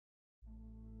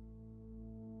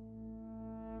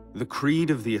The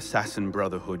creed of the Assassin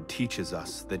Brotherhood teaches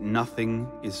us that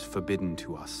nothing is forbidden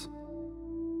to us.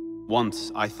 Once,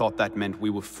 I thought that meant we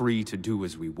were free to do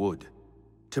as we would,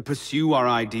 to pursue our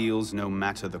ideals no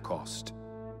matter the cost.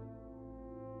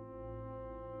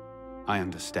 I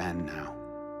understand now.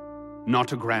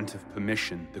 Not a grant of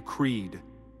permission, the creed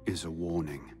is a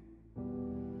warning.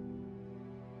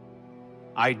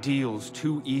 Ideals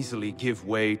too easily give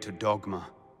way to dogma.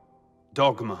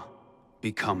 Dogma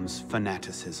becomes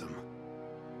fanaticism.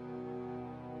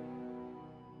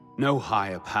 No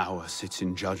higher power sits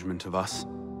in judgment of us.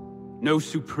 No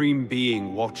supreme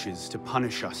being watches to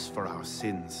punish us for our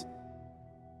sins.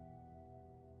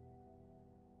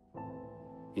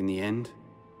 In the end,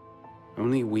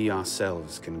 only we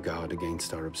ourselves can guard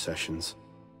against our obsessions.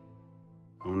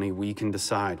 Only we can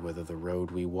decide whether the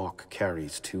road we walk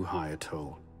carries too high a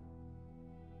toll.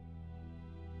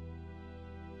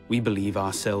 We believe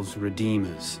ourselves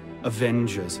redeemers,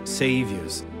 avengers,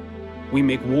 saviours. We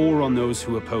make war on those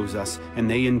who oppose us, and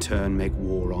they in turn make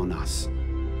war on us.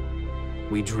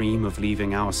 We dream of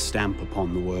leaving our stamp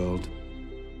upon the world.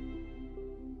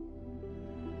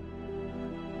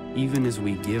 Even as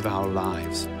we give our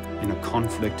lives in a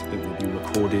conflict that will be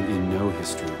recorded in no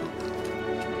history book.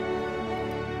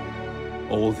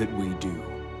 All that we do,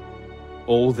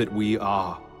 all that we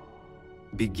are,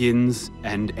 begins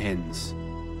and ends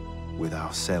with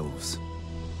ourselves.